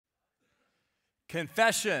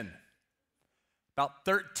Confession. About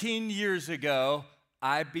 13 years ago,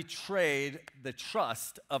 I betrayed the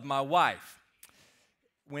trust of my wife.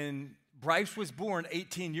 When Bryce was born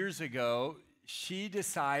 18 years ago, she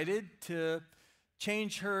decided to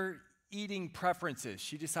change her eating preferences.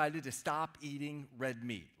 She decided to stop eating red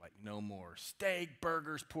meat, like no more steak,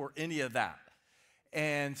 burgers, pork, any of that.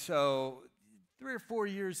 And so 3 or 4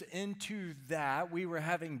 years into that, we were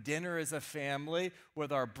having dinner as a family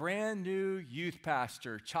with our brand new youth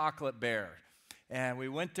pastor, Chocolate Bear. And we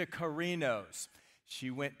went to Carino's. She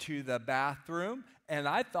went to the bathroom, and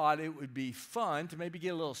I thought it would be fun to maybe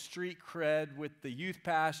get a little street cred with the youth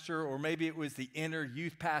pastor, or maybe it was the inner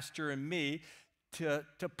youth pastor and me, to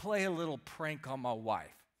play a little prank on my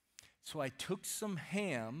wife. So I took some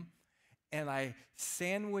ham, and I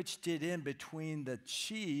sandwiched it in between the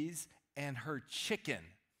cheese and her chicken.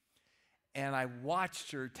 And I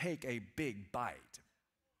watched her take a big bite.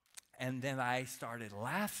 And then I started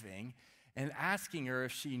laughing and asking her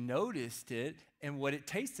if she noticed it and what it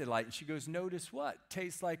tasted like. And she goes, "Notice what?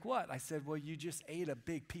 Tastes like what?" I said, "Well, you just ate a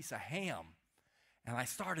big piece of ham." And I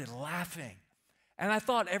started laughing. And I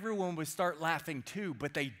thought everyone would start laughing too,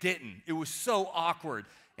 but they didn't. It was so awkward.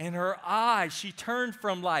 And her eyes, she turned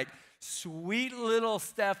from like sweet little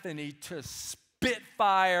Stephanie to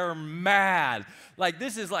Spitfire mad. Like,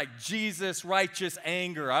 this is like Jesus' righteous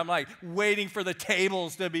anger. I'm like waiting for the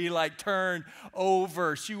tables to be like turned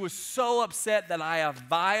over. She was so upset that I have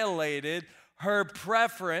violated her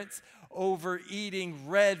preference over eating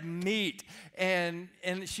red meat. And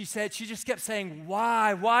she said, she just kept saying,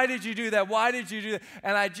 "Why? Why did you do that? Why did you do that?"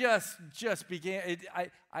 And I just began,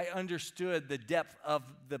 I understood the depth of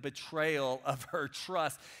the betrayal of her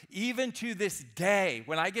trust. Even to this day,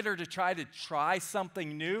 when I get her to try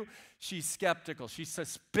something new, she's skeptical. She's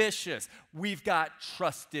suspicious. We've got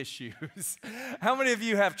trust issues. How many of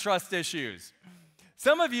you have trust issues?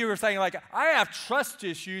 Some of you are saying, like, I have trust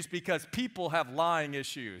issues because people have lying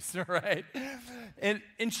issues, right? And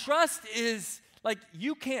trust is, like,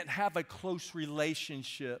 you can't have a close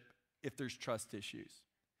relationship if there's trust issues.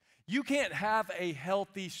 You can't have a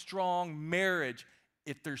healthy, strong marriage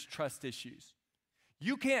if there's trust issues.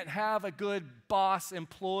 You can't have a good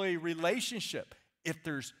boss-employee relationship if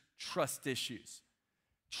there's trust issues.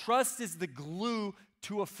 Trust is the glue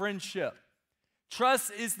to a friendship.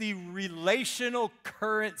 Trust is the relational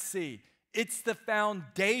currency. It's the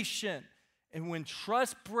foundation. And when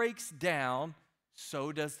trust breaks down,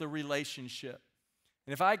 so does the relationship.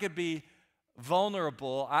 And if I could be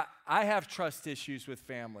vulnerable, I have trust issues with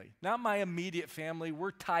family. Not my immediate family.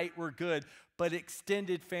 We're tight, we're good. But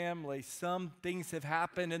extended family, some things have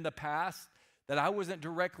happened in the past that I wasn't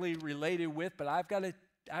directly related with, but I've got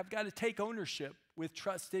to take ownership with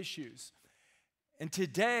trust issues. And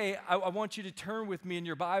today, I want you to turn with me in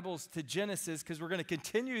your Bibles to Genesis, because we're going to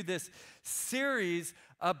continue this series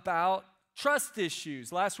about trust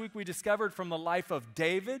issues. Last week, we discovered from the life of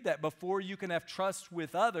David that before you can have trust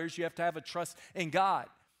with others, you have to have a trust in God.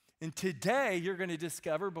 And today, you're going to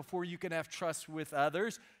discover before you can have trust with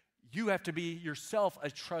others, you have to be yourself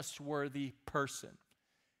a trustworthy person.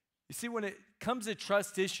 You see, when it comes to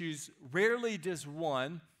trust issues, rarely does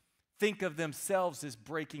one think of themselves as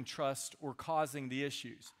breaking trust or causing the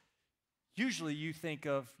issues. Usually you think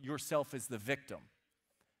of yourself as the victim.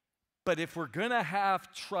 But if we're going to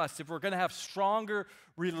have trust, if we're going to have stronger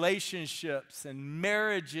relationships and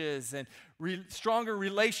marriages and stronger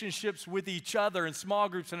relationships with each other and small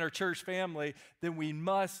groups in our church family, then we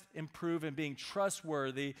must improve in being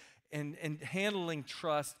trustworthy and handling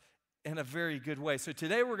trust in a very good way. So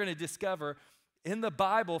today we're going to discover in the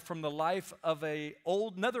Bible from the life of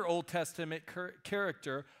another Old Testament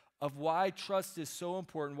character of why trust is so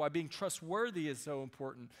important, why being trustworthy is so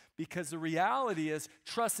important. Because the reality is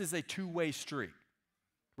trust is a two-way street,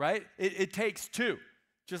 right? It takes two.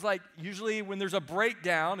 Just like usually when there's a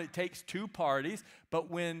breakdown, it takes two parties. But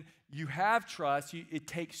when you have trust, it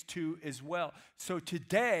takes two as well. So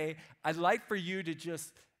today, I'd like for you to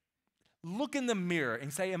just look in the mirror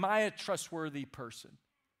and say, am I a trustworthy person?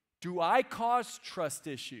 Do I cause trust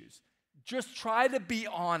issues? Just try to be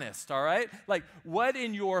honest, all right? Like, what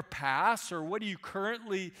in your past or what are you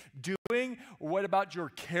currently doing, or what about your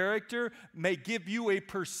character may give you a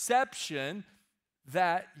perception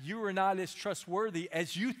that you are not as trustworthy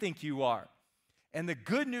as you think you are. And the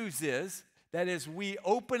good news is that as we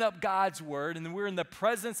open up God's word and we're in the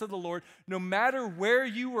presence of the Lord, no matter where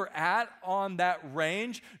you were at on that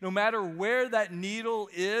range, no matter where that needle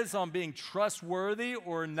is on being trustworthy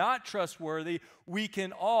or not trustworthy, we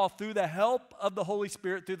can all, through the help of the Holy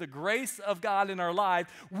Spirit, through the grace of God in our life,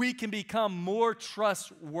 we can become more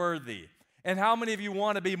trustworthy. And how many of you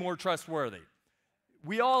want to be more trustworthy?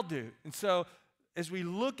 We all do. And so as we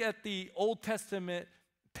look at the Old Testament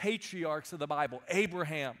patriarchs of the Bible,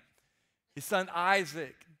 Abraham, his son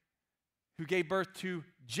Isaac, who gave birth to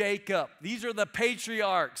Jacob. These are the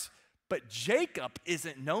patriarchs. But Jacob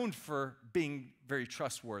isn't known for being very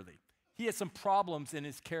trustworthy. He had some problems in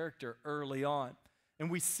his character early on. And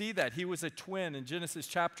we see that. He was a twin in Genesis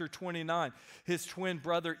chapter 29. His twin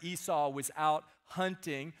brother Esau was out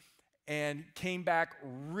hunting and came back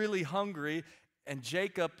really hungry. And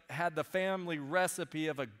Jacob had the family recipe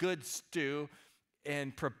of a good stew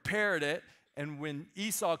and prepared it. And when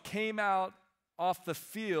Esau came out off the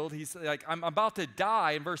field, he's like, I'm about to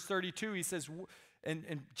die. In verse 32, he says,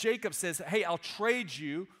 and Jacob says, hey, I'll trade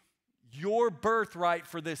you your birthright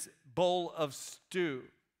for this bowl of stew.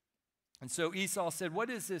 And so Esau said,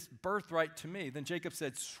 what is this birthright to me? Then Jacob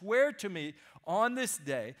said, swear to me on this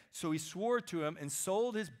day. So he swore to him and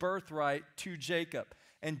sold his birthright to Jacob.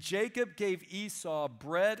 And Jacob gave Esau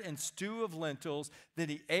bread and stew of lentils. Then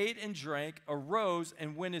he ate and drank, arose,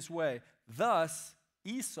 and went his way. Thus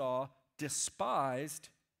Esau despised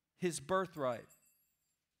his birthright.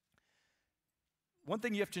 One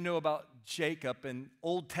thing you have to know about Jacob and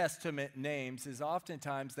Old Testament names is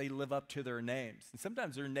oftentimes they live up to their names. And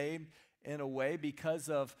sometimes they're named in a way because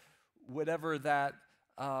of whatever that,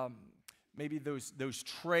 maybe those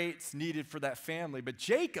traits needed for that family. But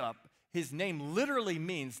Jacob, his name literally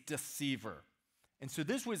means deceiver. And so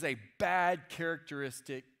this was a bad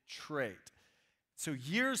characteristic trait. So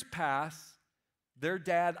years pass. Their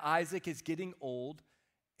dad, Isaac, is getting old.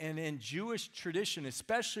 And in Jewish tradition,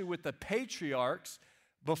 especially with the patriarchs,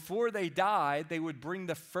 before they died, they would bring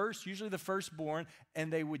the first, usually the firstborn,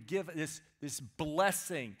 and they would give this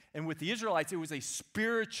blessing. And with the Israelites, it was a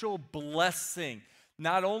spiritual blessing.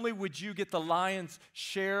 Not only would you get the lion's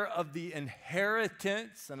share of the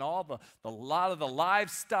inheritance and all the lot of the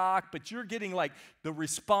livestock, but you're getting like the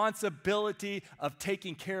responsibility of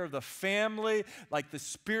taking care of the family, like the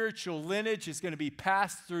spiritual lineage is going to be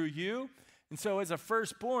passed through you. And so as a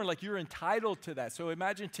firstborn, like you're entitled to that. So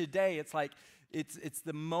imagine today, it's like, it's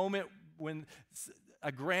the moment when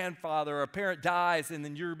a grandfather or a parent dies and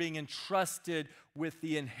then you're being entrusted with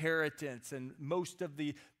the inheritance and most of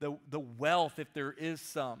the wealth, if there is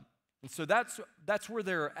some. And so that's where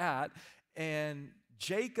they're at. And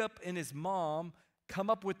Jacob and his mom come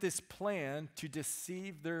up with this plan to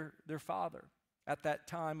deceive their father at that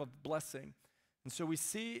time of blessing. And so we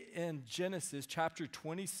see in Genesis chapter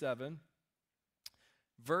 27,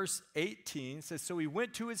 verse 18 says, so he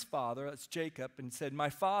went to his father, that's Jacob, and said, my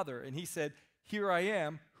father. And he said, here I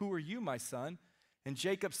am. Who are you, my son? And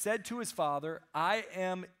Jacob said to his father, I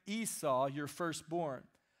am Esau, your firstborn.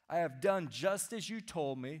 I have done just as you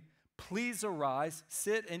told me. Please arise,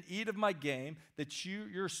 sit and eat of my game, that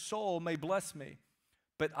your soul may bless me.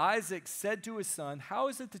 But Isaac said to his son, how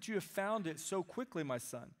is it that you have found it so quickly, my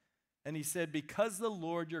son? And he said, because the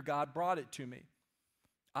Lord your God brought it to me.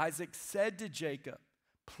 Isaac said to Jacob,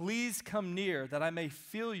 please come near that I may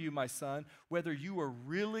feel you, my son, whether you are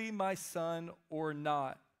really my son or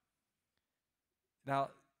not.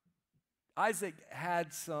 Now, Isaac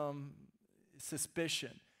had some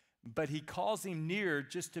suspicion, but he calls him near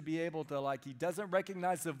just to be able to, he doesn't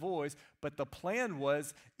recognize the voice, but the plan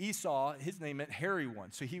was Esau, his name meant hairy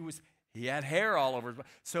one. So he had hair all over.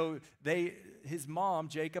 So his mom,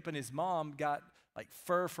 Jacob and his mom got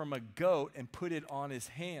fur from a goat and put it on his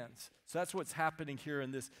hands. So that's what's happening here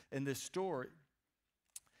in this story.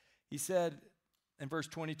 He said in verse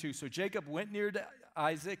 22, so Jacob went near to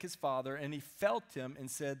Isaac, his father, and he felt him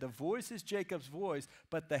and said, the voice is Jacob's voice,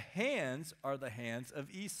 but the hands are the hands of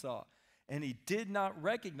Esau. And he did not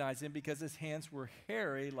recognize him because his hands were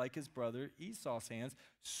hairy like his brother Esau's hands.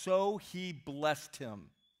 So he blessed him.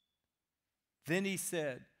 Then he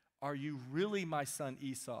said, are you really my son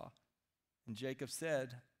Esau? And Jacob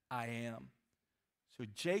said, I am. So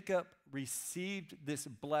Jacob received this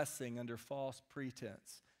blessing under false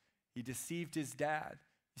pretense. He deceived his dad.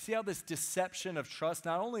 You see how this deception of trust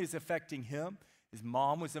not only is affecting him, his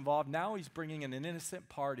mom was involved, now he's bringing an innocent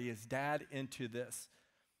party, his dad, into this.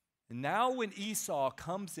 And now when Esau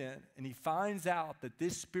comes in and he finds out that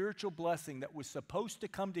this spiritual blessing that was supposed to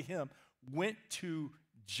come to him went to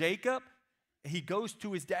Jacob, he goes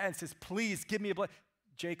to his dad and says, please give me a blessing.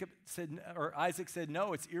 Isaac said,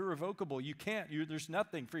 no, it's irrevocable. You can't. There's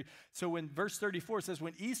nothing for you. So in verse 34 it says,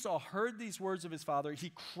 when Esau heard these words of his father,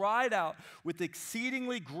 he cried out with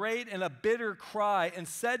exceedingly great and a bitter cry and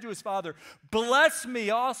said to his father, bless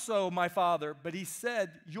me also, my father. But he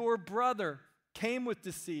said, your brother came with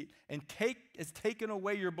deceit and has taken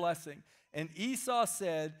away your blessing. And Esau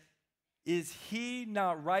said, Is he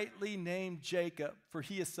not rightly named Jacob? For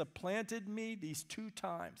he has supplanted me these 2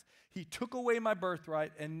 times. He took away my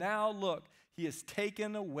birthright, and now look, he has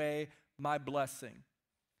taken away my blessing.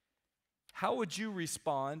 How would you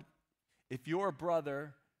respond if your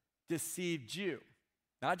brother deceived you?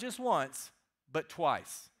 Not just once, but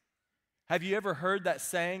twice. Have you ever heard that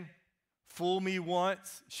saying, fool me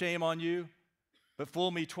once, shame on you, but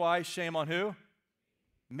fool me twice, shame on who?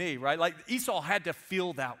 Me, right? Like Esau had to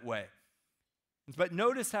feel that way. But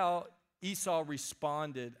notice how Esau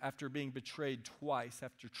responded after being betrayed twice,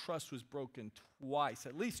 after trust was broken twice,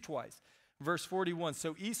 at least twice. Verse 41,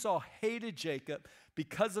 so Esau hated Jacob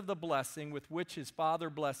because of the blessing with which his father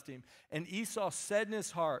blessed him. And Esau said in his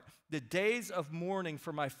heart, the days of mourning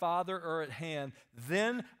for my father are at hand.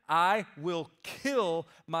 Then I will kill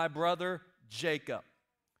my brother Jacob.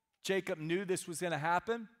 Jacob knew this was going to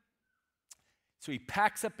happen. So he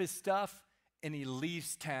packs up his stuff and he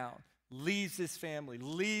leaves town, leaves his family,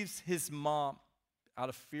 leaves his mom out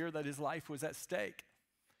of fear that his life was at stake.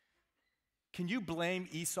 Can you blame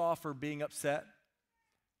Esau for being upset?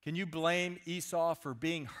 Can you blame Esau for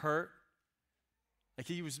being hurt? Like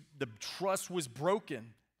the trust was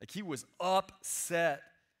broken. Like he was upset.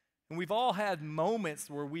 And we've all had moments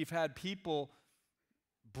where we've had people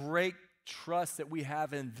break trust that we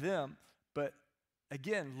have in them. But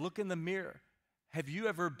again, look in the mirror. Have you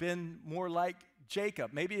ever been more like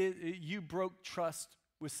Jacob? Maybe you broke trust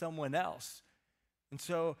with someone else. And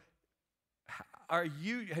so have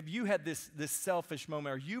you had this selfish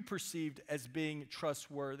moment? Are you perceived as being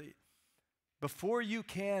trustworthy? Before you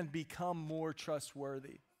can become more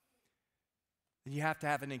trustworthy, you have to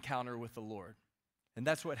have an encounter with the Lord. And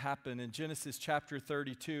that's what happened in Genesis chapter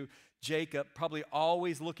 32. Jacob, probably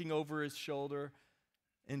always looking over his shoulder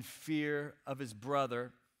in fear of his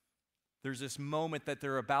brother. There's this moment that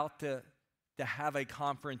they're about to have a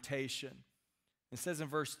confrontation. It says in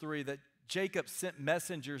verse 3 that Jacob sent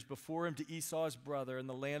messengers before him to Esau his brother in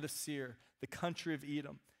the land of Seir, the country of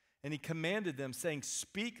Edom. And he commanded them, saying,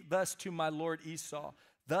 speak thus to my lord Esau.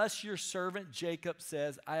 Thus your servant Jacob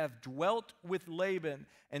says, I have dwelt with Laban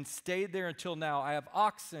and stayed there until now. I have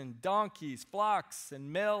oxen, donkeys, flocks,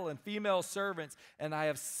 and male and female servants, and I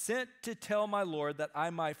have sent to tell my lord that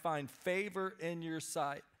I might find favor in your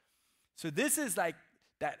sight. So this is like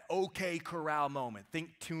that OK Corral moment.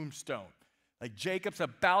 Think Tombstone. Like Jacob's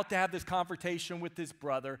about to have this confrontation with his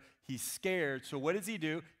brother. He's scared. So what does he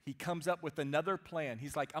do? He comes up with another plan.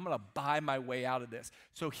 He's like, I'm going to buy my way out of this.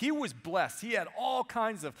 So he was blessed. He had all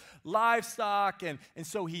kinds of livestock. And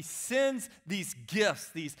so he sends these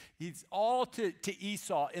gifts, he's all to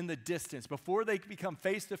Esau in the distance. Before they become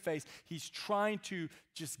face to face, he's trying to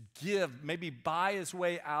just give, maybe buy his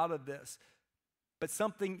way out of this. But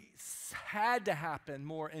something had to happen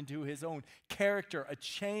more into his own character. A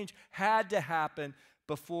change had to happen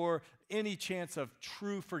before any chance of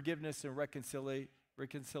true forgiveness and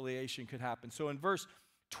reconciliation could happen. So in verse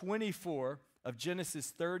 24 of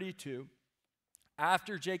Genesis 32,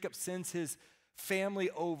 after Jacob sends his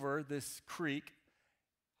family over this creek,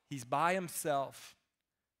 he's by himself.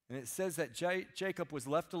 And it says that Jacob was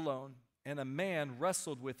left alone, and a man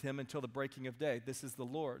wrestled with him until the breaking of day. This is the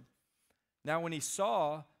Lord. Now, when he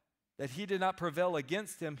saw that he did not prevail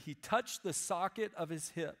against him, he touched the socket of his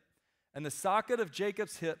hip. And the socket of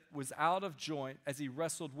Jacob's hip was out of joint as he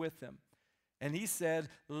wrestled with him. And he said,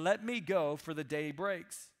 let me go, for the day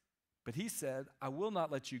breaks. But he said, I will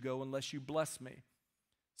not let you go unless you bless me.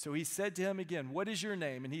 So he said to him again, what is your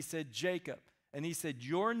name? And he said, Jacob. And he said,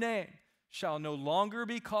 your name shall no longer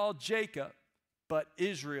be called Jacob, but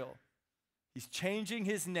Israel. He's changing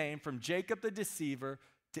his name from Jacob the deceiver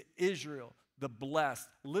to Israel, the blessed.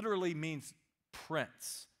 Literally means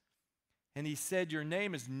prince. And he said, your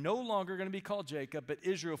name is no longer going to be called Jacob, but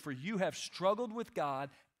Israel, for you have struggled with God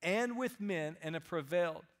and with men and have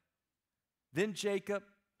prevailed. Then Jacob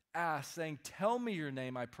asked, saying, tell me your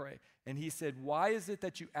name, I pray. And he said, why is it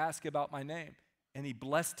that you ask about my name? And he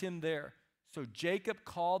blessed him there. So Jacob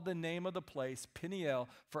called the name of the place Peniel,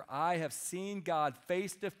 for I have seen God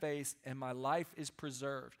face to face, and my life is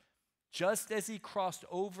preserved. Just as he crossed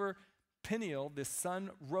over Peniel, the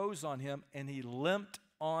sun rose on him, and he limped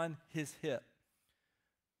on his hip.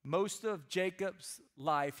 Most of Jacob's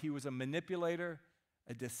life, he was a manipulator,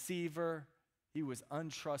 a deceiver. He was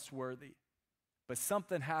untrustworthy. But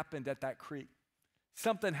something happened at that creek.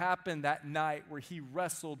 Something happened that night where he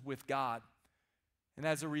wrestled with God. And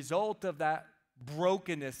as a result of that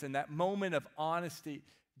brokenness and that moment of honesty,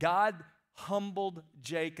 God humbled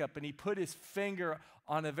Jacob, and he put his finger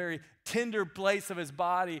on a very tender place of his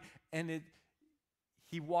body, and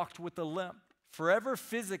he walked with a limp Forever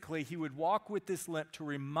physically, he would walk with this limp to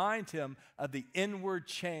remind him of the inward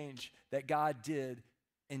change that God did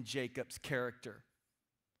in Jacob's character.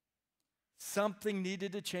 Something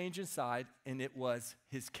needed to change inside, and it was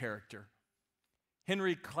his character.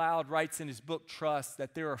 Henry Cloud writes in his book, Trust,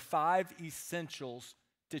 that there are 5 essentials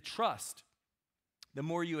to trust. The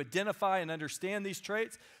more you identify and understand these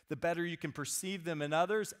traits, the better you can perceive them in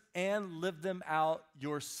others and live them out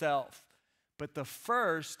yourself. But the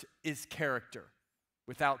first is character.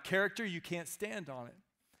 Without character, you can't stand on it.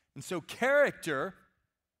 And so character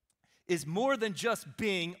is more than just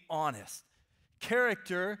being honest.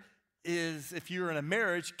 Character is, if you're in a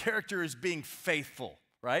marriage, character is being faithful,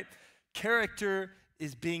 right? Character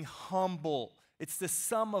is being humble. It's the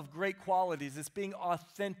sum of great qualities. It's being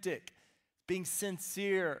authentic, being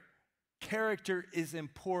sincere. Character is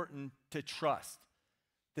important to trust.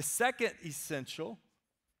 The second essential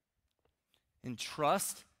in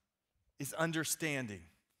trust is understanding.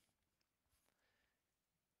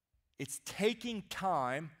 It's taking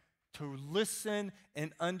time to listen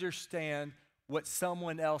and understand what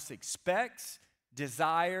someone else expects,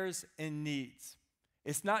 desires, and needs.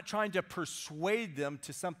 It's not trying to persuade them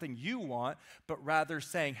to something you want, but rather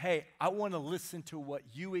saying, hey, I want to listen to what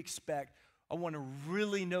you expect. I want to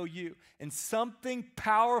really know you. And something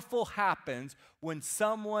powerful happens when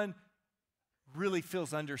someone really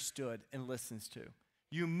feels understood and listens to.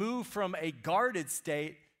 You move from a guarded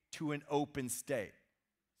state to an open state.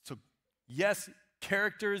 So yes,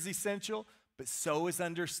 character is essential, but so is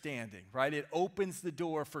understanding, right? It opens the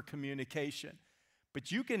door for communication.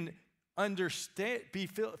 But you can understand,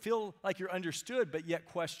 feel like you're understood, but yet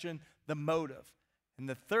question the motive. And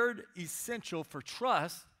the third essential for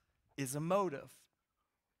trust is a motive.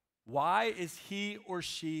 Why is he or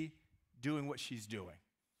she doing what she's doing?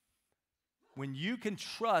 When you can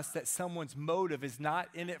trust that someone's motive is not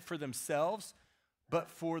in it for themselves, but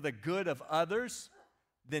for the good of others,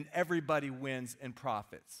 then everybody wins and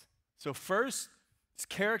profits. So first is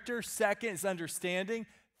character, second is understanding,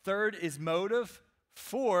 third is motive,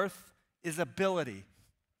 fourth is ability.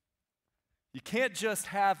 You can't just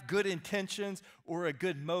have good intentions or a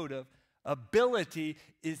good motive. Ability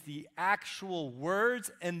is the actual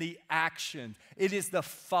words and the action. It is the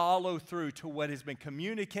follow through to what has been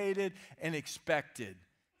communicated and expected.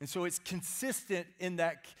 And so it's consistent in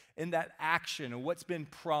that action and what's been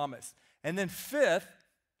promised. And then fifth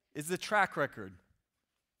is the track record.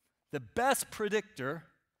 The best predictor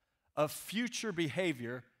of future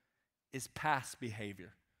behavior is past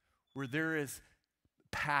behavior, where there is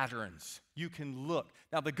patterns. You can look.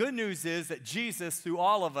 Now, the good news is that Jesus, through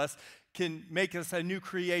all of us, can make us a new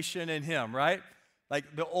creation in him, right?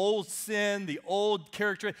 Like the old sin, the old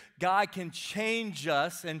character, God can change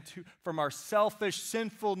us from our selfish,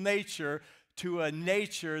 sinful nature to a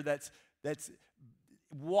nature that's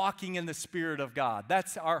walking in the Spirit of God.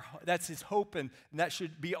 That's his hope, and that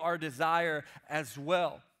should be our desire as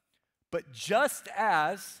well. But just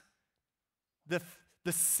as the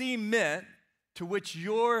cement to which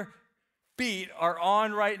your feet are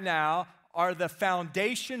on right now are the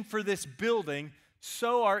foundation for this building,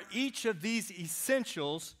 so are each of these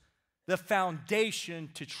essentials the foundation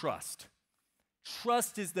to trust.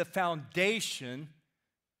 Trust is the foundation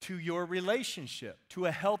to your relationship, to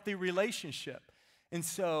a healthy relationship. And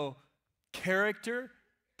so character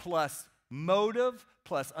plus motive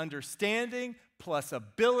plus understanding plus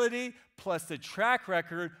ability plus the track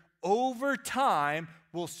record over time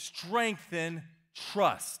will strengthen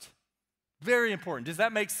trust. Very important. Does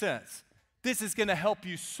that make sense? This is going to help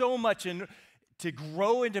you so much to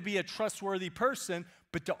grow and to be a trustworthy person,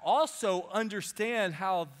 but to also understand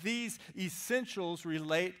how these essentials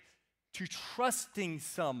relate to trusting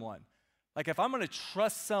someone. Like if I'm going to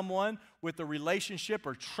trust someone with a relationship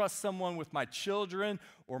or trust someone with my children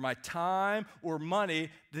or my time or money,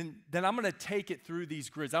 then I'm going to take it through these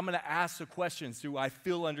grids. I'm going to ask the questions. Do I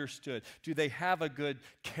feel understood? Do they have a good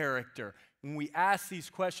character? When we ask these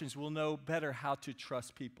questions, we'll know better how to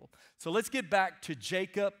trust people. So let's get back to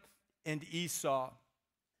Jacob and Esau.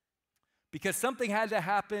 Because something had to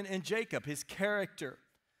happen in Jacob, his character.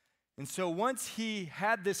 And so once he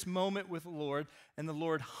had this moment with the Lord, and the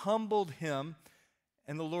Lord humbled him,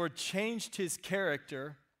 and the Lord changed his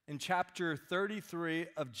character, in chapter 33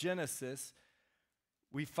 of Genesis,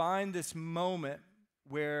 we find this moment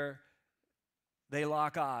where they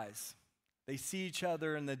lock eyes. They see each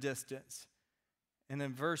other in the distance. And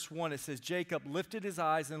in verse 1, it says, Jacob lifted his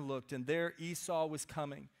eyes and looked, and there Esau was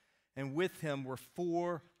coming, and with him were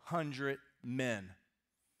 400 men.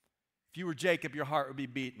 If you were Jacob, your heart would be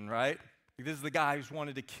beaten, right? This is the guy who's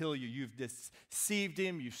wanted to kill you. You've deceived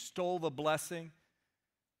him. You stole the blessing.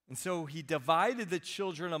 And so he divided the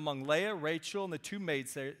children among Leah, Rachel, and the two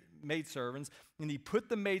maidservants, and he put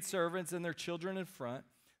the maidservants and their children in front,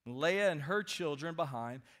 and Leah and her children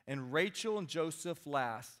behind, and Rachel and Joseph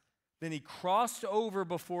last. Then he crossed over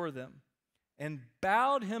before them and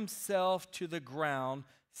bowed himself to the ground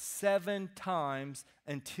 7 times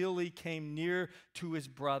until he came near to his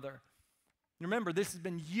brother. Remember, this has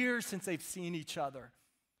been years since they've seen each other.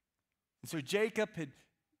 And so Jacob had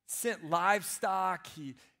sent livestock,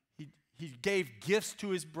 he gave gifts to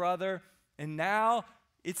his brother, and now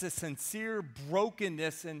it's a sincere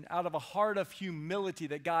brokenness and out of a heart of humility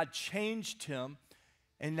that God changed him,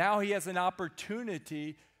 and now he has an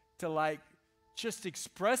opportunity to just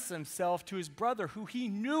express himself to his brother who he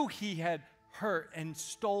knew he had hurt and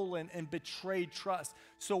stolen and betrayed trust.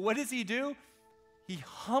 So what does he do? He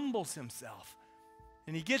humbles himself,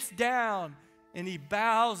 and he gets down and he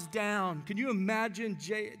bows down. Can you imagine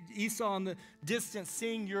Esau in the distance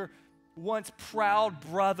seeing your once proud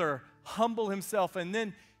brother humble himself, and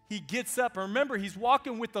then he gets up. And remember, he's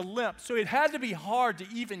walking with a limp, so it had to be hard to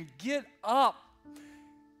even get up.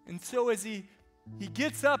 And so as he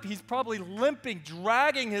gets up, he's probably limping,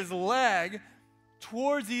 dragging his leg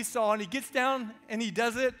towards Esau, and he gets down and he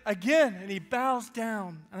does it again, and he bows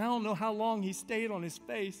down. And I don't know how long he stayed on his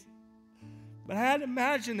face, but I had to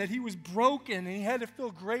imagine that he was broken and he had to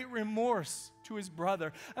feel great remorse to his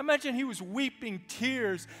brother. I imagine he was weeping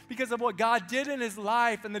tears because of what God did in his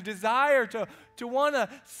life and the desire to want to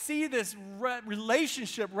see this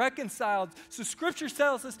relationship reconciled. So Scripture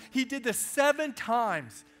tells us he did this 7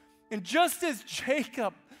 times. And just as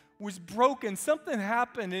Jacob was broken, something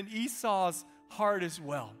happened in Esau's heart as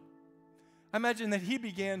well. I imagine that he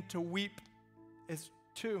began to weep as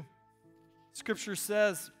too. Scripture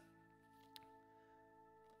says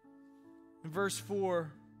in verse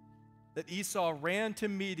 4 that Esau ran to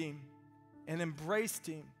meet him and embraced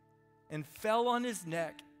him and fell on his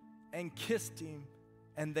neck and kissed him,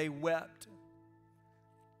 and they wept.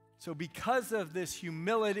 So because of this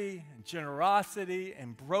humility and generosity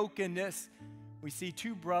and brokenness, we see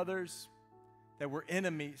 2 brothers that were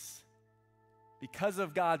enemies. Because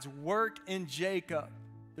of God's work in Jacob,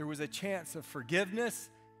 there was a chance of forgiveness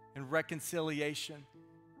and reconciliation.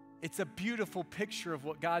 It's a beautiful picture of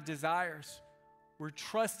what God desires, where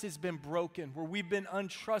trust has been broken, where we've been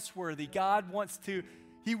untrustworthy. God wants to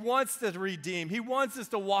redeem. He wants us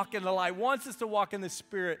to walk in the light, wants us to walk in the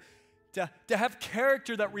Spirit, to have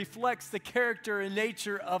character that reflects the character and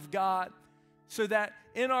nature of God, so that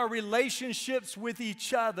in our relationships with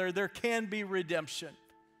each other, there can be redemption.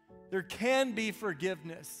 There can be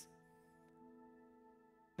forgiveness.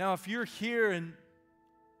 Now, if you're here and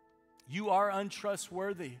you are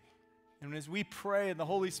untrustworthy, and as we pray and the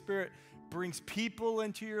Holy Spirit brings people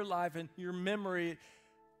into your life and your memory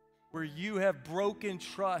where you have broken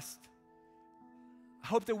trust, I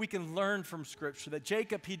hope that we can learn from Scripture that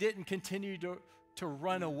Jacob, he didn't continue to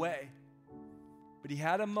run away, but he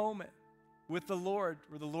had a moment with the Lord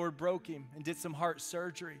where the Lord broke him and did some heart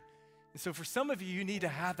surgery. And so for some of you, you need to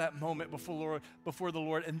have that moment before the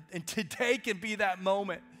Lord, and today can be that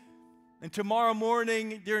moment. And tomorrow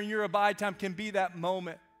morning during your abide time can be that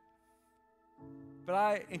moment. But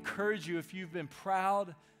I encourage you, if you've been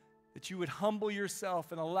proud, that you would humble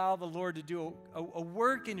yourself and allow the Lord to do a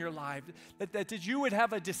work in your life, that you would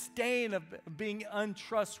have a disdain of being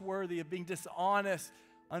untrustworthy, of being dishonest,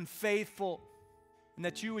 unfaithful, and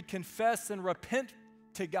that you would confess and repent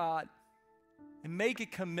to God and make a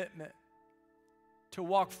commitment to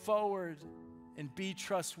walk forward and be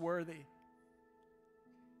trustworthy.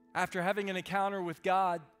 After having an encounter with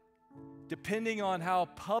God, depending on how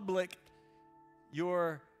public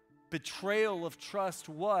your betrayal of trust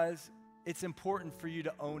was, it's important for you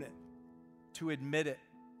to own it, to admit it.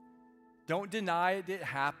 Don't deny it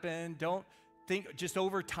happened. Don't think just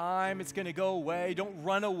over time it's going to go away. Don't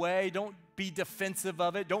run away. Don't be defensive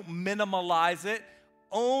of it. Don't minimalize it.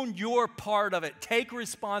 Own your part of it. Take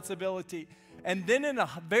responsibility. And then in a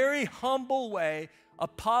very humble way,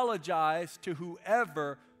 apologize to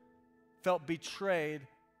whoever felt betrayed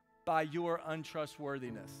by your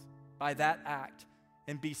untrustworthiness, by that act,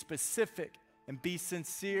 and be specific and be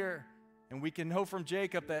sincere. And we can know from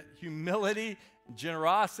Jacob that humility,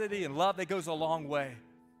 generosity, and love, that goes a long way.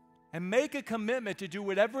 And make a commitment to do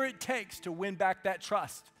whatever it takes to win back that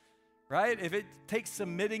trust, right? If it takes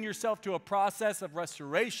submitting yourself to a process of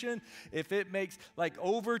restoration, if it makes,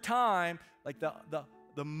 over time,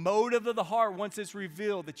 the motive of the heart, once it's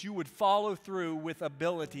revealed, that you would follow through with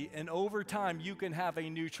ability, and over time you can have a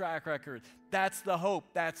new track record. That's the hope.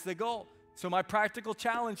 That's the goal. So my practical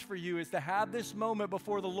challenge for you is to have this moment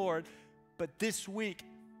before the Lord, but this week,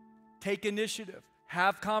 take initiative.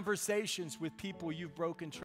 Have conversations with people you've broken trust